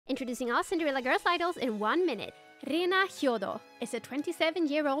Introducing all Cinderella Girls idols in 1 minute. RENA HYODO is a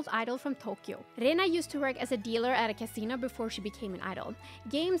 27-year-old idol from Tokyo. RENA used to work as a dealer at a casino before she became an idol.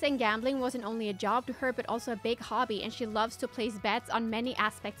 Games and gambling wasn't only a job to her but also a big hobby, and she loves to place bets on many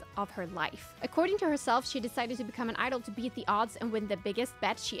aspects of her life. According to herself, she decided to become an idol to beat the odds and win the biggest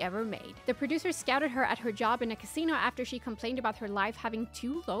bet she ever made. The producer scouted her at her job in a casino after she complained about her life having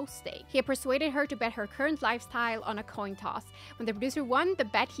too low stakes. He persuaded her to bet her current lifestyle on a coin toss. When the producer won the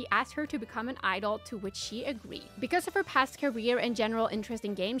bet, he asked her to become an idol, to which she agreed. Because of her past career and general interest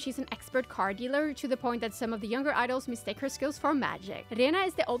in games, she's an expert car dealer, to the point that some of the younger idols mistake her skills for magic. RENA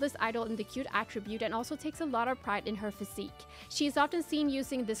is the oldest idol in the cute attribute and also takes a lot of pride in her physique. She is often seen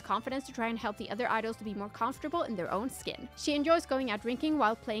using this confidence to try and help the other idols to be more comfortable in their own skin. She enjoys going out drinking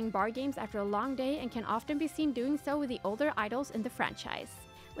while playing bar games after a long day and can often be seen doing so with the older idols in the franchise.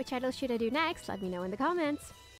 Which idol should I do next? Let me know in the comments.